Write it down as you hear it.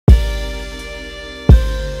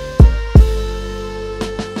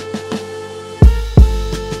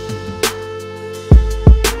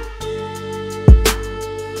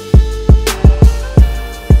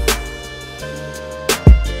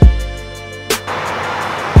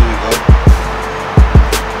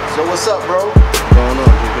What's up, bro? What's going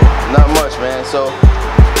on, GP? Not much, man. So,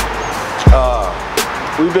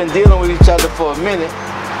 we've been dealing with each other for a minute,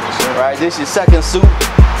 right? This is your second suit,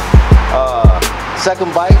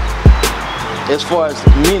 second bite, as far as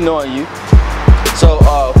me knowing you. So,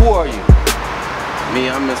 who are you? Me,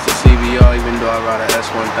 I'm Mr. CBR, even though I ride a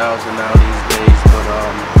S1000 now these days, but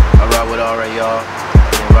I ride with RAR. I've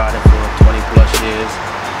been riding for 20 plus years,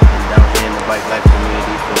 and down here in the bike life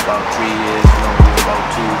community for about 3 years, about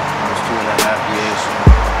almost 2.5 years. So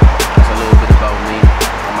that's a little bit about me.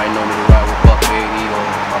 You might know me to ride with Buck 80 or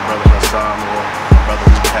my brother Hassan or my brother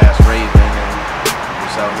who passed Raven, and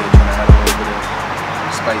just out here trying to have a little bit of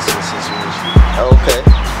spice in the situation. Okay.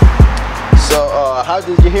 So, how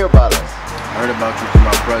did you hear about us? I heard about you through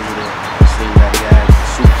my president. I seen that he had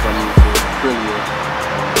soup from you for Aprilia.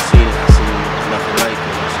 I seen it, I seen nothing like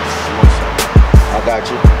it. I want something. I got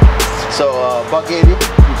you. So, Buck 80,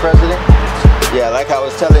 you president? Yeah, like I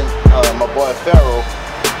was telling my boy Pharo,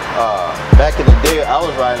 back in the day, I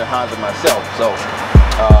was riding a Honda myself. So,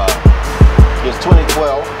 it was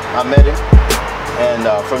 2012, I met him. And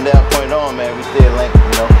from that point on, man, we stayed linked,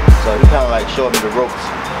 you know. So he kind of like showed me the ropes,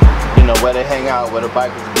 you know, where they hang out, where the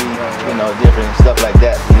bikers be, you know, different stuff like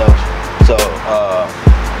that, you know. So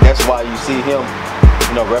that's why you see him,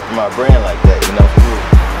 you know, repping my brand like that, you know.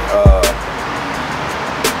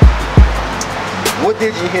 What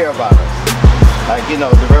did you hear about us? Like, you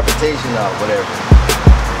know, the reputation or whatever.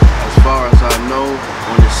 As far as I know,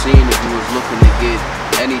 on the scene, if you was looking to get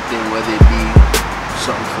anything, whether it be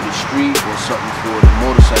something for the street or something for the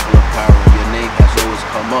motorcycle apparel, your name has always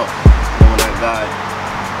come up. And when I got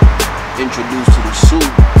introduced to the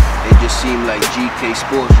suit, it just seemed like GK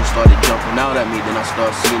Sports just started jumping out at me. Then I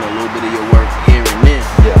started seeing a little bit of your work here and there.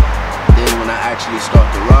 Yeah. Then when I actually start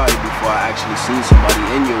to ride, before I actually seen somebody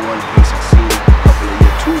in your one piece, I seen a couple of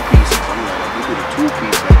your two pieces. I'm like, if you do the two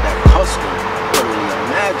piece like that custom, I couldn't really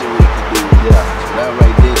imagine what you could do. Yeah. So that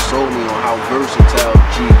right there sold me on how versatile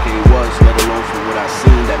GK was, let alone for what I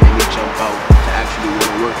seen that made me jump out to actually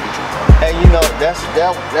want to work with you. And you know,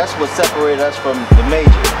 that's what separated us from the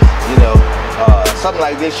majors. You know, something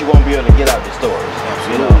like this you won't be able to get out the stores.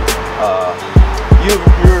 Absolutely. You know,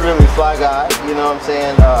 you're a really fly guy. You know what I'm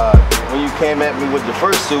saying? When you came at me with the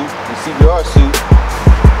first suit, the CBR suit,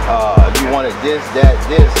 you wanted this, that,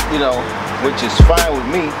 this. You know, which is fine with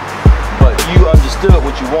me. But you understood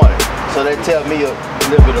what you wanted. So that tells me a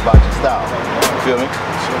little bit about your style. You feel me?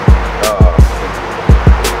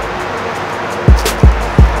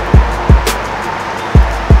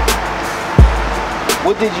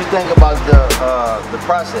 What did you think about the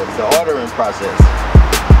process, the ordering process?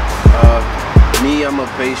 Me, I'm a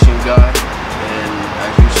patient guy, and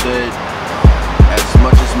as you said, as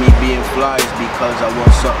much as me being fly is because I want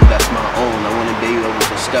something that's my own. I want to be able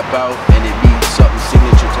to step out and it be something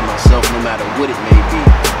signature to myself, no matter what it may be.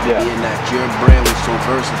 Yeah. Being that your brand was so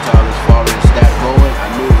versatile as far as that going, I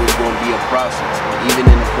knew it was going to be a process. Even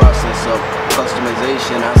in the process of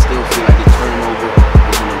customization, I still feel like the turnover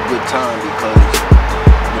was in a good time because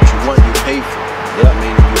what you want, you pay for. Yeah. I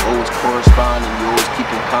mean, you always correspond and you always keep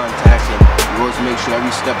in contact and you always make sure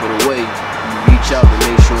every step of the way you reach out to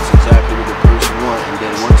make sure it's exactly what the person wants. And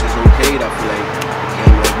then once it's okayed, I feel like it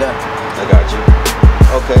came like that. I got you.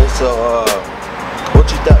 Okay, so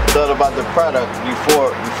what you thought about the product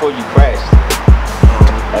before you crashed?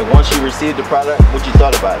 Like once you received the product, what you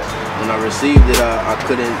thought about it? When I received it, I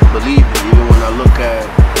couldn't believe it. Even when I look at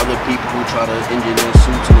other people who try to engineer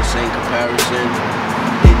suits in the same comparison,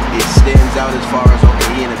 it stands out as far as,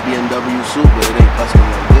 okay, he in a BMW suit, but it ain't custom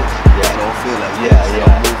like this. Yeah. It don't feel like Yeah, this. It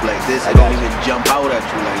yeah. don't move like this. It don't even jump out at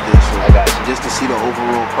you like this. So I got you. just to see the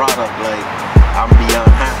overall product, like, I'm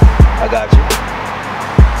beyond happy. I got you.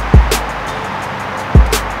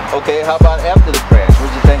 Okay, how about after the crash?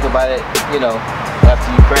 What'd you think about it, you know,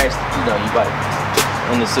 after you crashed, you know, you bike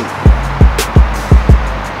in the suit?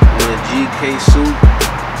 With a GK suit,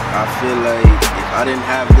 I feel like if I didn't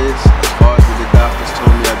have this, as far as what the doctors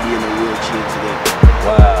told me, I'd be in a wheelchair today.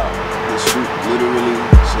 Wow. The suit literally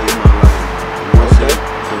saved my life. It wasn't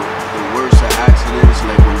the worst of accidents,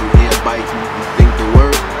 like when you hear a bike, you think the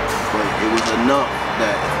worst, but it was enough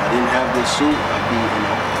that if I didn't have this suit, I'd be in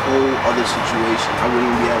a whole other situation. I wouldn't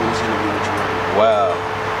even be having this interview with you right now. Wow.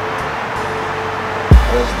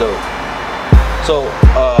 That's dope. So,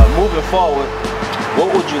 moving forward,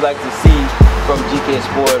 what would you like to see from GK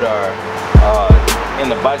Sport or in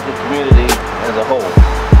the biking community as a whole?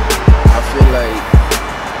 I feel like,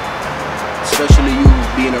 especially you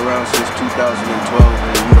being around since 2012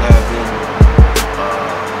 and you having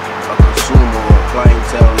a consumer or a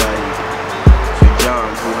clientele like Sir John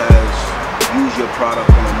who has used your product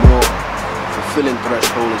on a more feeling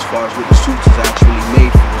threshold as far as what the suits is actually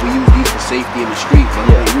made for. We use these for safety in the street, but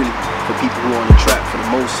they really for people who are on the track for the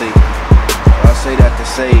most safety. So I say that to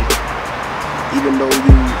say, even though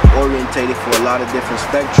you orientated for a lot of different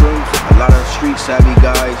spectrums, a lot of street savvy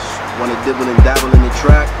guys want to dibble and dabble in the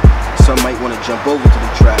track. Some might want to jump over to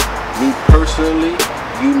the track. Me personally,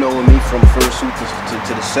 you knowing me from first suit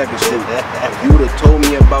to the second suit, if you would have told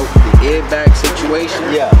me about the airbag situation,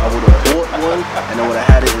 I would have bought one and I would have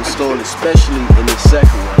had it installed, especially in the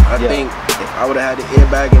second one. I think if I would have had the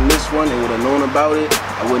airbag in this one and would have known about it,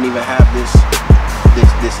 I wouldn't even have this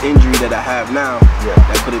injury that I have now.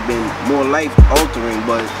 That could have been more life altering,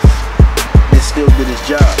 but it still did its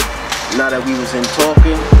job. Now that we was in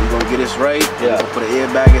talking, we're gonna get this right. We're gonna put an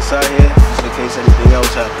airbag inside here just in case anything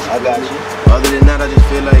else happens. I got you. Other than that, I just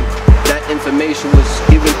feel like that information was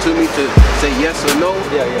given to me to say yes or no.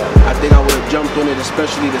 I think I would have jumped on it,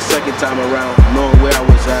 especially the second time around, knowing where I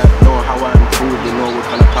was at, knowing how I improved, and knowing what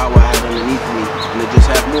kind of power I had underneath me, and to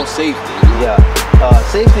just have more safety.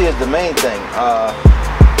 Safety is the main thing.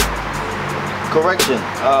 Correction.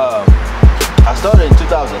 I started in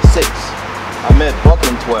 2006. I met Buck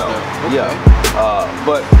in 12.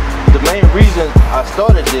 But the main reason I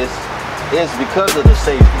started this is because of the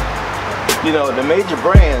safety. You know, the major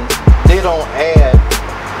brands, they don't add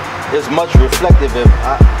as much reflective as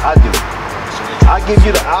I do. I give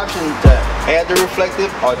you the option to add the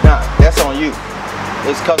reflective or not. That's on you.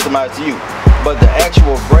 It's customized to you. But the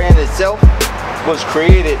actual brand itself was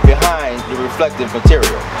created behind the reflective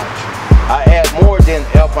material. I add more than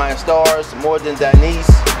Alpine Stars, more than Denise,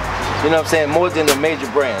 you know what I'm saying, more than the major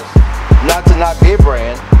brands. Not to knock their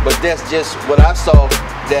brand, but that's just what I saw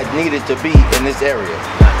that needed to be in this area.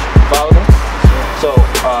 Follow me? So,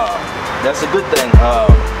 that's a good thing.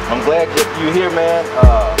 I'm glad you're here, man.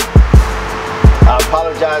 I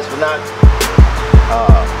apologize for not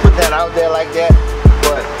putting that out there like that,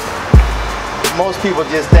 but most people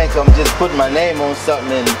just think I'm just putting my name on something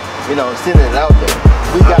and, you know, sending it out there.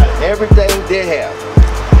 We got everything they have.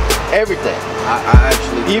 Everything. I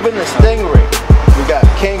actually, even the stingray. We got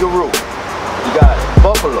kangaroo. We got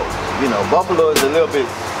buffalo. You know, buffalo is a little bit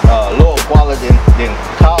lower quality than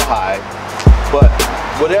cowhide, but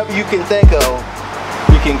whatever you can think of,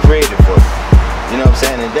 we can create it for you. You know what I'm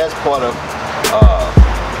saying? And that's part of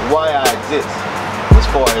why I exist, as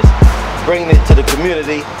far as bringing it to the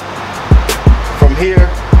community. From here,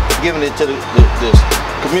 giving it to the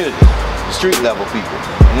community, the street level people.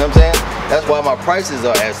 You know what I'm saying? That's why my prices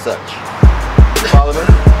are as such. You follow me?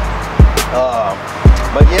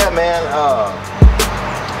 But yeah, man,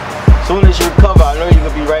 soon as you recover, I know you're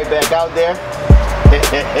gonna be right back out there.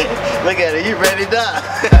 Look at it, you ready to die.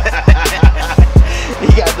 You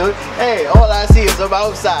got to, hey, all I see is I'm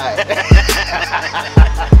outside.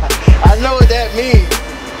 I know what that means.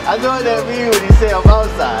 I know what that means when you say I'm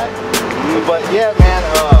outside. But yeah, man,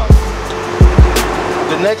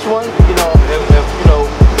 the next one, you know, if you know,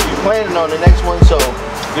 you're planning on the next one, so,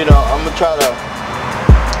 you know, I'm gonna try to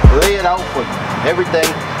lay it out for you, everything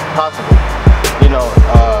possible. You know,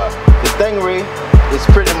 the stingray is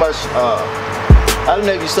pretty much, I don't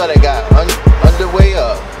know if you saw that guy, Underway,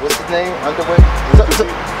 what's his name, Underway?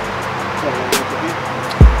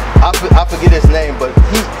 I forget his name, but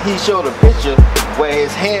he showed a picture where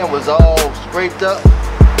his hand was all scraped up.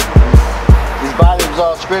 His body was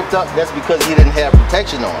all scraped up. That's because he didn't have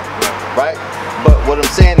protection on, right? But what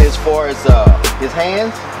I'm saying is, as far as his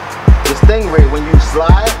hands, the stingray, when you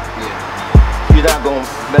slide, you're not gonna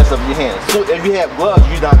mess up your hands. So if you have gloves,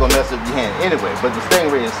 you're not gonna mess up your hand anyway. But the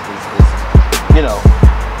stingray is you know,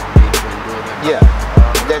 yeah,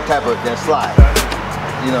 that type of that slide.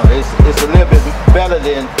 You know, it's a little bit better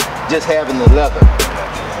than just having the leather.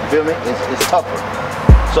 You feel me? It's tougher.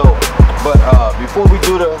 So, but before we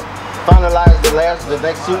do finalize the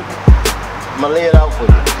next suit, I'm gonna lay it out for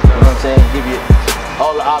you. You know what I'm saying? Give you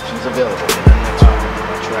all the options available.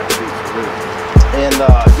 And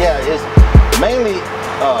yeah, it's mainly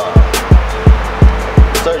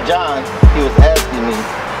Sir John. He was asking me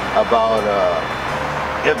about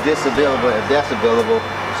if this available, if that's available.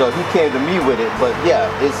 So he came to me with it. But yeah,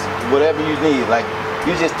 it's whatever you need. Like,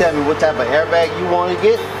 you just tell me what type of airbag you want to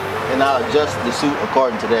get, and I'll adjust the suit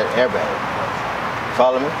according to that airbag.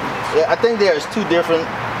 Follow me? Yeah, I think there's 2 different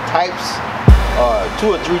types, 2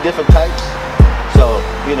 or 3 different types. So,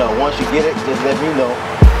 you know, once you get it, just let me know,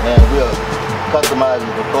 and we'll customize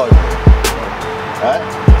it accordingly. Alright?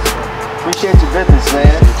 Appreciate your business,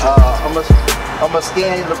 man. I'm gonna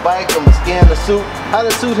scan the bike, I'm gonna scan the suit. How the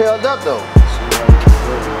suit held up though?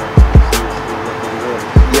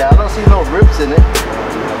 Yeah, I don't see no rips in it.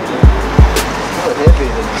 It's heavy.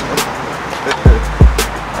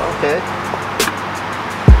 Okay.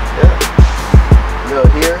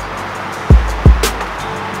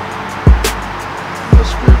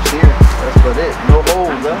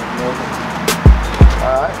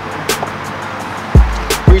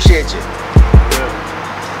 appreciate you.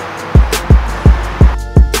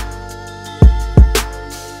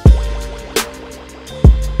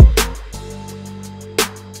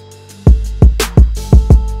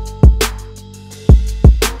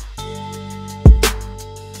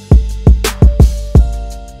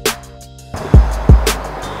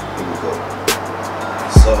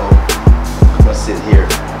 Sit here.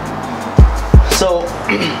 So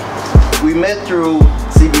we met through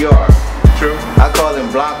CBR. True. I call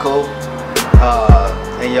him Blanco,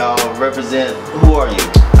 and y'all represent. Who are you?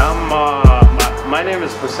 I'm my name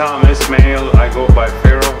is Hussam Ismail. I go by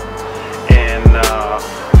Pharo, and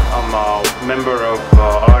I'm a member of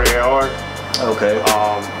RAR. Okay.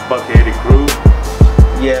 Buck 80 crew.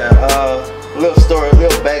 Yeah. Little story,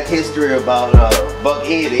 little back history about Buck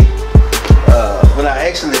 80. When I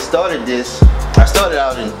actually started this, I started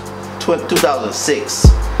out in 2006.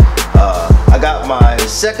 I got my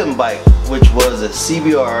second bike, which was a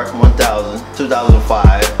CBR 1000,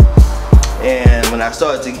 2005. And when I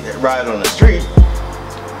started to ride on the street,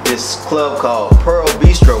 this club called Pearl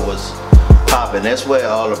Bistro was popping. That's where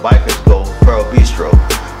all the bikers go, Pearl Bistro.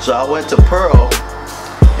 So I went to Pearl,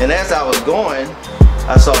 and as I was going,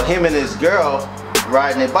 I saw him and his girl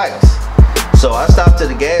riding their bikes. So I stopped to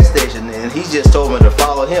the gas station, and he just told me to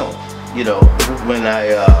follow him. You know, when I,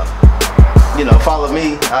 you know, follow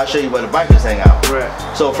me, I'll show you where the bikers hang out. Right.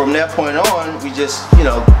 So from that point on, we just, you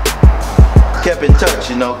know, kept in touch,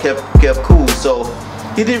 you know, kept cool. So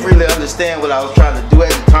he didn't really understand what I was trying to do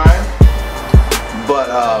at the time.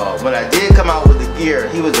 But when I did come out with the gear,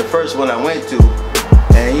 he was the first one I went to.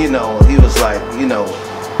 And, you know, he was like, you know,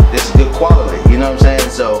 this is good quality, you know what I'm saying?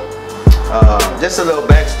 So just a little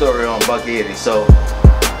backstory on Buck 80. So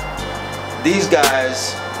these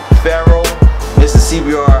guys, Pharo, Mr.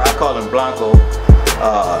 CBR, I call him Blanco.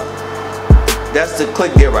 That's the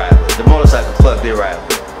clique they ride with, the motorcycle club they ride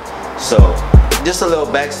with. So just a little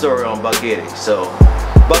backstory on Buck 80. So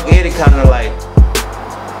Buck 80 kind of like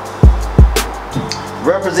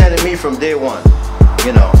represented me from day one,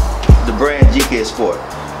 you know, the brand GK Sport.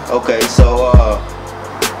 Okay, so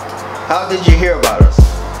how did you hear about us?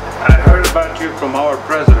 I heard about you from our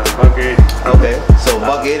president, Buck 80. Okay, so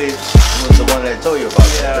Buck 80 was the one that told you about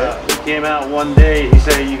it. Yeah, he came out one day. He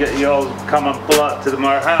said, "You all come and pull up to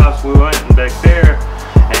my house." We went back there,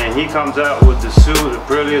 and he comes out with the suit, the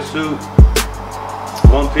Aprilia suit,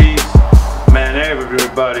 one piece. Man,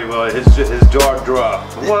 everybody, well, his jaw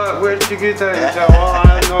dropped. What? Where did you get that? He said, "Well,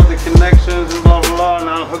 I know the connections and blah blah blah." And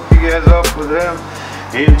I hooked you guys up with him.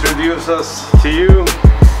 He introduced us to you.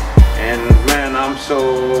 And man, I'm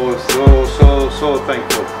so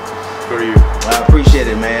thankful for you. I appreciate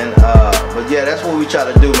it, man. But yeah, that's what we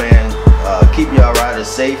try to do, man. Keep y'all riders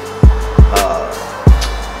safe.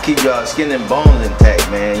 Keep y'all skin and bones intact,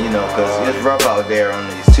 man. You know, cause it's rough out there on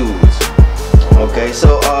these tools. Okay,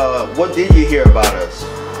 so what did you hear about us?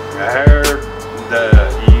 I heard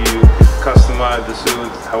that you customized the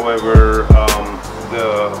suit, however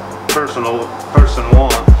the person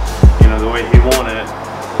want, you know, the way he wanted.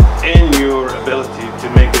 And your ability to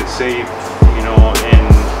make it safe, you know,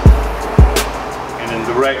 and in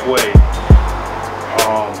the right way,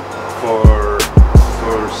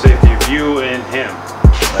 for safety of you and him.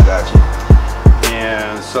 I got you.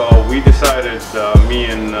 And so we decided, me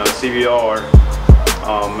and CBR,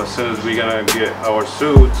 as soon as we're gonna get our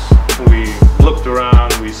suits, we looked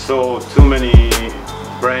around, we saw too many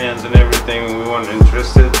brands and everything, we weren't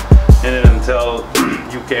interested in it until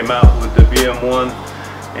you came out with the BM1.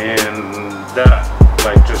 And that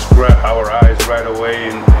like just grabbed our eyes right away,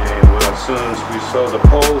 and as soon as we saw the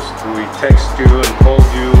post, we texted you and called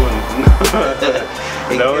you,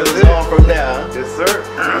 and it was on from there. Yes, sir.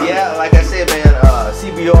 Yeah, like I said, man,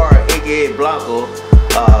 CBR, aka Blanco,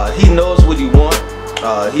 he knows what he wants.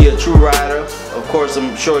 He a true rider. Of course,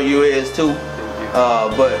 I'm sure you is too.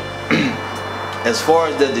 But as far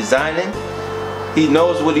as the designing, he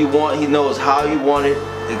knows what he wants. He knows how he want it,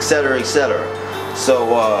 etc., etc. So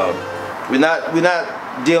we're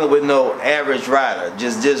not dealing with no average rider.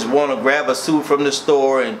 Just want to grab a suit from the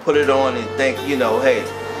store and put it on and think, you know, hey,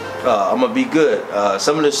 I'm gonna be good.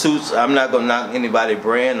 Some of the suits, I'm not gonna knock anybody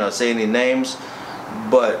brand or say any names,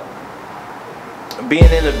 but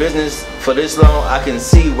being in the business for this long, I can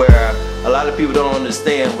see where a lot of people don't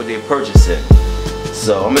understand what they're purchasing.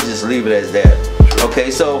 So I'm gonna just leave it as that.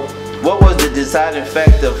 Okay, so what was the deciding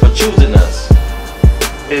factor for choosing us?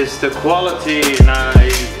 Is the quality, and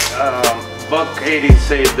Buck 80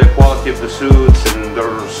 says the quality of the suits, and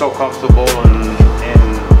they're so comfortable and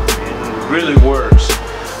really works.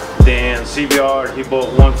 Then CBR, he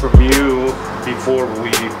bought one from you before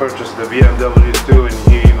we purchased the BMWs too, and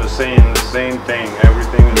he was saying the same thing.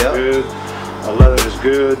 Everything is good. The leather is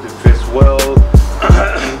good. It fits well.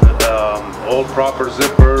 All proper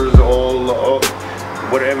zippers. All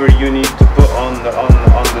whatever you need to put on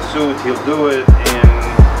the suit, he'll do it. And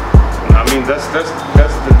I mean, that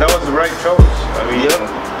was the right choice. I mean,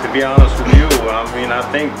 to be honest with you, I mean, I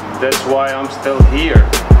think that's why I'm still here.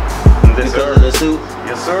 Because of the suit?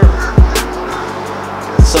 Yes, sir.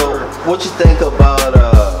 So, what you think about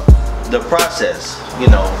the process? You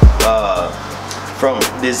know, from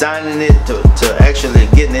designing it to actually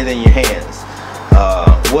getting it in your hands.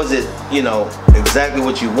 Was it, you know, exactly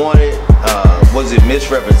what you wanted? Was it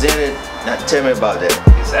misrepresented? Now, tell me about that.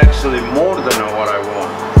 It's actually more than what I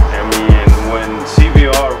want. I mean, when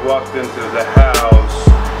CBR walked into the house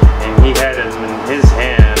and he had it in his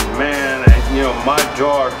hand, man, you know, my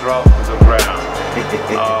jaw dropped to the ground.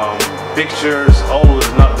 Pictures always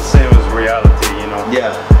not the same as reality, you know.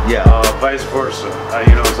 Vice versa.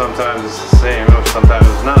 You know, sometimes it's the same, sometimes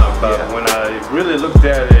it's not. But when I really looked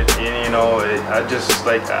at it, and you know, I just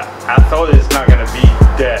like I thought it's not gonna be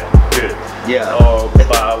that good.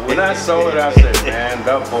 But when I saw it, I said, man,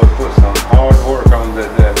 that boy put some hard work on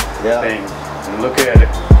that thing. And look at it.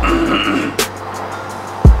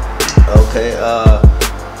 Okay.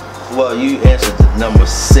 Well, you answered the number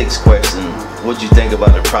 6 question. What you think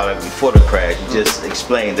about the product before the crash? You just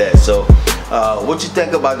explained that. So, what you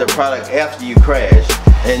think about the product after you crash?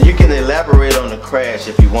 And you can elaborate on the crash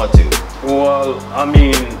if you want to. Well, I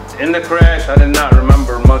mean, in the crash, I did not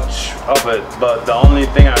remember much of it. But the only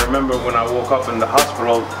thing I remember when I woke up in the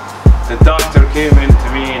hospital, the doctor came in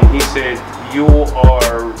to me and he said, "You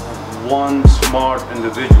are one smart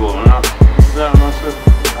individual." And I said,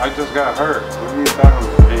 "I just got hurt. What are you talking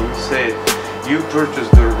about?" And he said, "You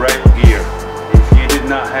purchased the right gear. If you did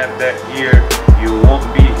not have that gear, you won't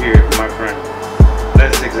be here, my friend."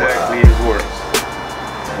 That's exactly his words.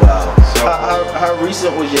 Wow. So, how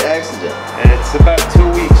recent was your accident? It's about 2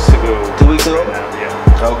 weeks ago. 2 weeks ago? Right now,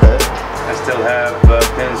 yeah. Okay. I still have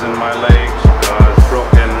pins in my legs. It's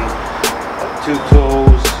broken 2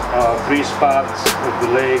 toes, 3 spots of the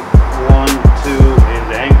leg, 1, 2 in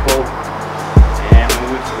the ankle.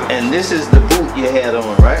 And this is the boot you had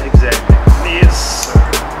on, right? Exactly. Yes, sir.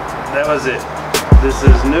 That was it. This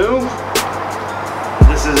is new.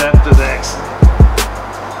 This is after the accident.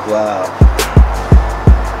 Wow.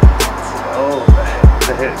 Oh,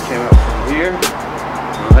 the head came up from here.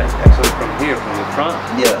 Actually from here, from the front.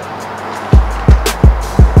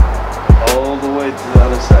 All the way to the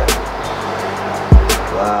other side.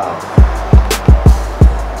 Wow.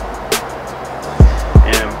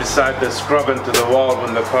 Beside the scrubbing to the wall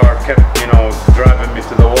when the car kept, you know, driving me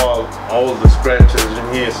to the wall, all the scratches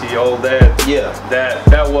in here, see all that?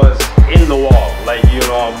 That was in the wall, like, you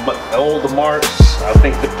know, all the marks. I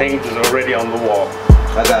think the paint is already on the wall.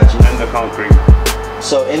 I got you. And the concrete.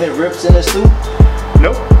 So any rips in the suit?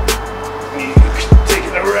 Nope. You take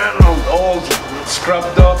it around, all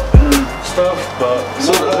scrubbed up and stuff, but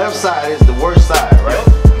so the left side is the worst side, right?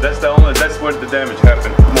 Yep. That's where the damage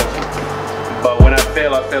happened mostly. But when I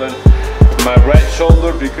fell in my right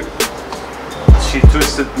shoulder because she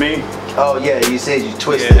twisted me. Oh yeah, you said you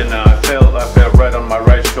twisted. Yeah, and I fell right on my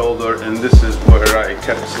right shoulder, and this is where I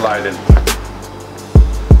kept sliding to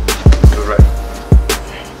the right.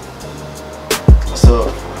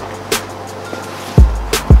 So,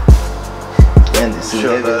 and this is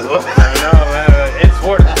it. I know, man. It's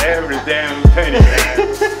worth every damn penny, man.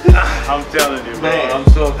 I'm telling you, bro. I'm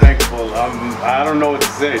so thankful. I don't know what to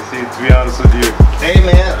say. See, to be honest with you. Hey,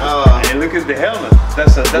 man. And look at the helmet.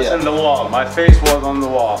 That's in the wall. My face was on the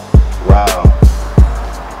wall. Wow.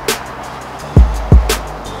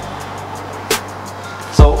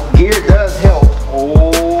 So gear does help.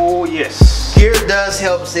 Oh yes. Gear does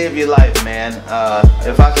help save your life, man.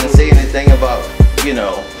 If I can say anything about, you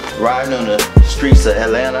know, riding on the streets of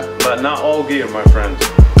Atlanta. But not all gear, my friends.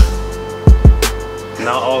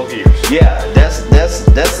 Not all gears. Yeah, that's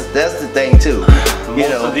the thing too.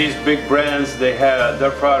 Most of these big brands, they have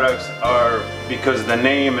their products are, because the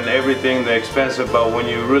name and everything, they're expensive. But when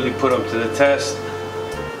you really put them to the test,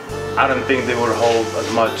 I don't think they would hold as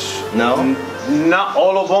much. No. Not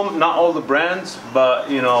all of them, not all the brands, but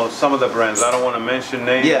you know, some of the brands. I don't want to mention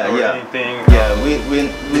names or anything. Yeah,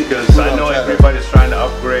 because I know everybody's trying to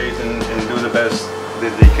upgrade and do the best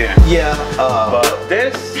that they can. Yeah. But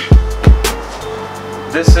this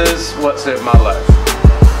is what saved my life.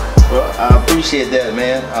 Well, I appreciate that,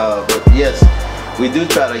 man. But yes, we do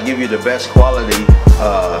try to give you the best quality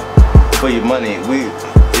for your money.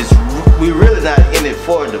 We really not in it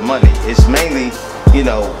for the money. It's mainly, you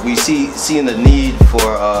know, we seeing the need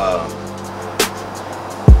for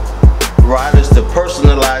riders to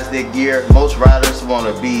personalize their gear. Most riders want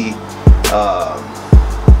to be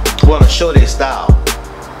want to show their style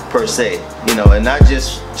per se, you know, and not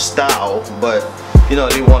just style, but you know,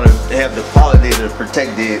 they want to have the quality to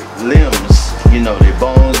protect their limbs, you know, their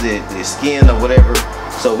bones, their skin or whatever.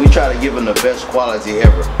 So we try to give them the best quality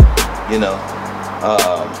ever, you know.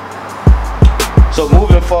 So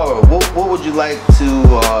moving forward, what would you like to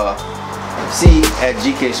see at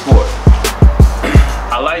GK Sport?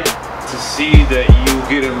 I like to see that you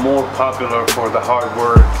getting more popular for the hard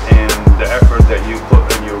work and the effort that you put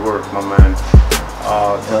in your work, my man.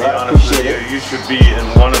 To be honest with you, you should be in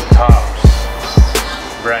one of top's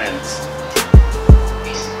brands.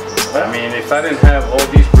 I mean, if I didn't have all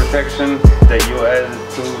these protection that you added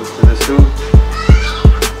to the suit,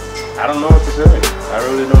 I don't know what to say. I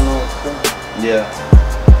really don't know what to say. Yeah.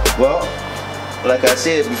 Well, like I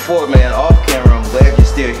said before, man, off camera, I'm glad you're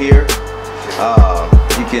still here.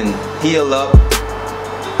 You can heal up,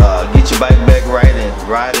 get your bike back right and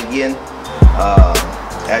ride again.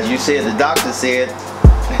 As you said, the doctor said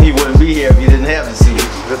he wouldn't be here if you didn't have the suit.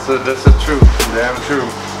 That's the truth, damn true.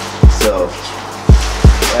 So,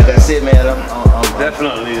 like I said, man, I'm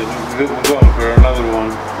definitely we're going for another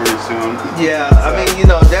one pretty soon. Yeah, I mean, you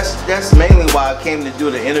know, that's mainly why I came to do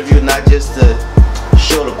the interview, not just to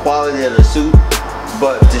show the quality of the suit,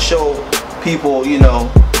 but to show people, you know,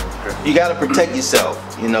 you got to protect yourself.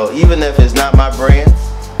 You know, even if it's not my brand,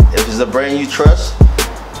 if it's a brand you trust,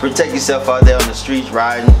 protect yourself out there on the streets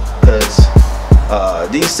riding, because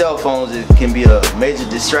these cell phones, it can be a major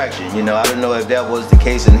distraction. You know, I don't know if that was the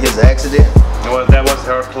case in his accident. Well, that was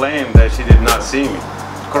her claim, that she did not see me.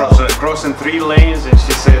 Crossing 3 lanes, and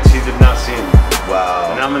she said she did not see me. Wow.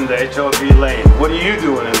 And I'm in the HOV lane. What are you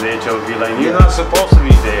doing in the HOV lane? You're not supposed to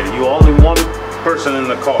be there. You only one person in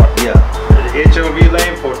the car. Yeah. The HOV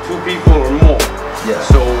lane for 2 people or more. Yeah.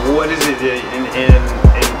 So what is it? In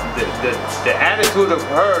the attitude of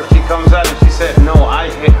her, she comes out and she said, "No, I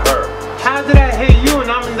hit her." How did I hit you?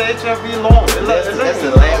 And I'm in the HOV lane. That's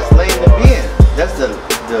the last lane to be in. That's the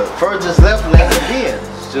furthest left lane to be in.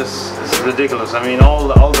 It's ridiculous. I mean, all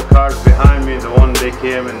the cars behind me, the one they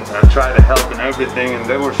came and I tried to help and everything, and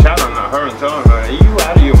they were shouting at her and telling her, "Are you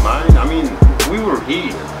out of your mind?" I mean, we were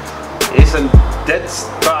here. It's a dead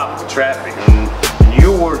stop traffic, and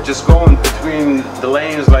you were just going between the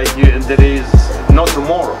lanes like there is no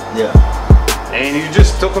tomorrow. Yeah. And you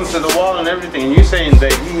just took him to the wall and everything, and you saying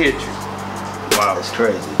that he hit you. Wow. That's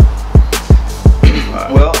crazy.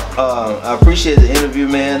 Well, I appreciate the interview,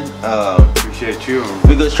 man. Appreciate you.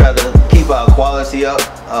 We're gonna try to keep our quality up.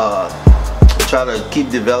 Try to keep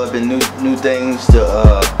developing new things to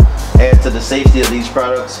add to the safety of these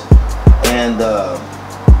products. And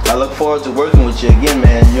I look forward to working with you again,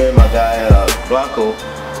 man. You and my guy Blanco,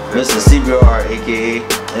 Mr. CBR, aka,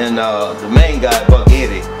 and the main guy, Buck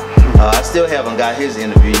Eddie. I still haven't got his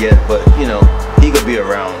interview yet, but you know, he could be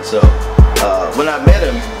around. So when I met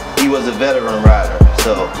him, he was a veteran rider,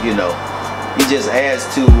 so you know, he just adds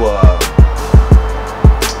to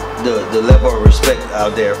the level of respect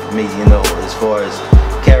out there for me, you know, as far as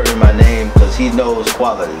carrying my name, because he knows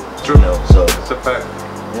quality. True. You know, so it's a fact.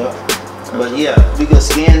 Yeah. But yeah, we gonna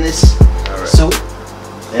scan this suit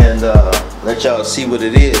and let y'all see what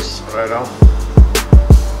it is. Right on.